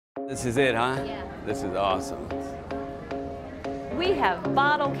This is it, huh? Yeah. This is awesome. We have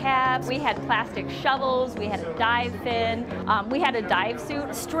bottle caps, we had plastic shovels, we had a dive fin, we had a dive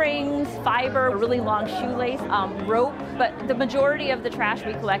suit, strings, fiber, a really long shoelace, rope, but the majority of the trash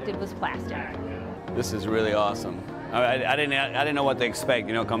we collected was plastic. This is really awesome. I didn't know what to expect,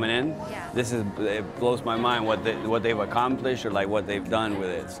 you know, coming in. Yeah. It blows my mind what they've accomplished or like what they've done with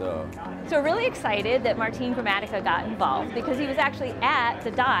it. So we're really excited that Martín Gramática got involved because he was actually at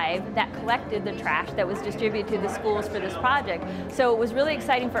the dive that collected the trash that was distributed to the schools for this project. So it was really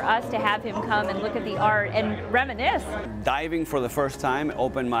exciting for us to have him come and look at the art and reminisce. Diving for the first time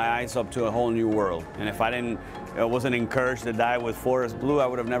opened my eyes up to a whole new world. And if I wasn't encouraged to dive with forest blue, I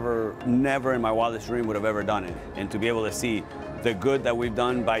would have never in my wildest dream would have ever done it. And to be able to see the good that we've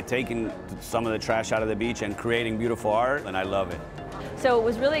done by taking some of the trash out of the beach and creating beautiful art, and I love it. So it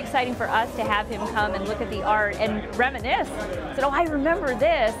was really exciting for us to have him come and look at the art and reminisce. Said, oh, I remember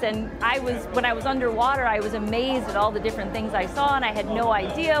this. And when I was underwater, I was amazed at all the different things I saw, and I had no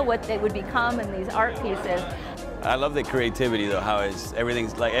idea what they would become in these art pieces. I love the creativity though, how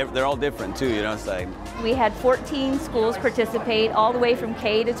everything's like, they're all different too, you know, it's like. We had 14 schools participate, all the way from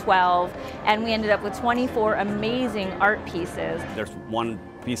K to 12, and we ended up with 24 amazing art pieces. There's one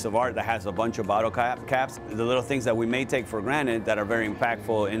piece of art that has a bunch of bottle caps, the little things that we may take for granted that are very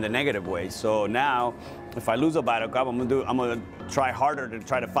impactful in the negative way. So now, if I lose a bottle cap, I'm gonna try harder to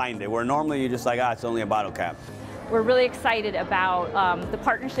try to find it, where normally you're just like, it's only a bottle cap. We're really excited about the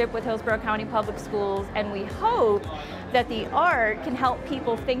partnership with Hillsborough County Public Schools, and we hope that the art can help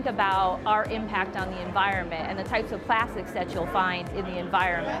people think about our impact on the environment and the types of plastics that you'll find in the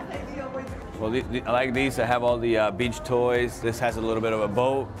environment. Well, I like these. I have all the beach toys. This has a little bit of a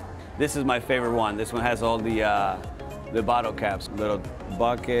boat. This is my favorite one. This one has all the bottle caps, little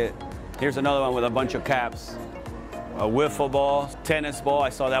bucket. Here's another one with a bunch of caps. A wiffle ball, tennis ball. I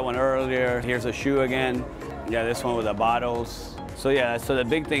saw that one earlier. Here's a shoe again. Yeah, this one with the bottles. So yeah, so the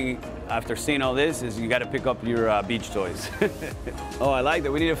big thing after seeing all this is you got to pick up your beach toys. Oh, I like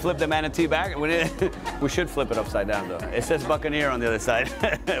that. We need to flip the manatee back. We should flip it upside down though. It says Buccaneer on the other side.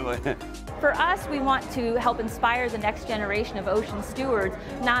 For us, we want to help inspire the next generation of ocean stewards,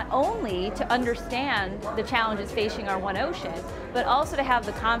 not only to understand the challenges facing our one ocean, but also to have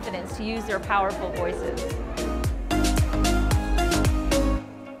the confidence to use their powerful voices.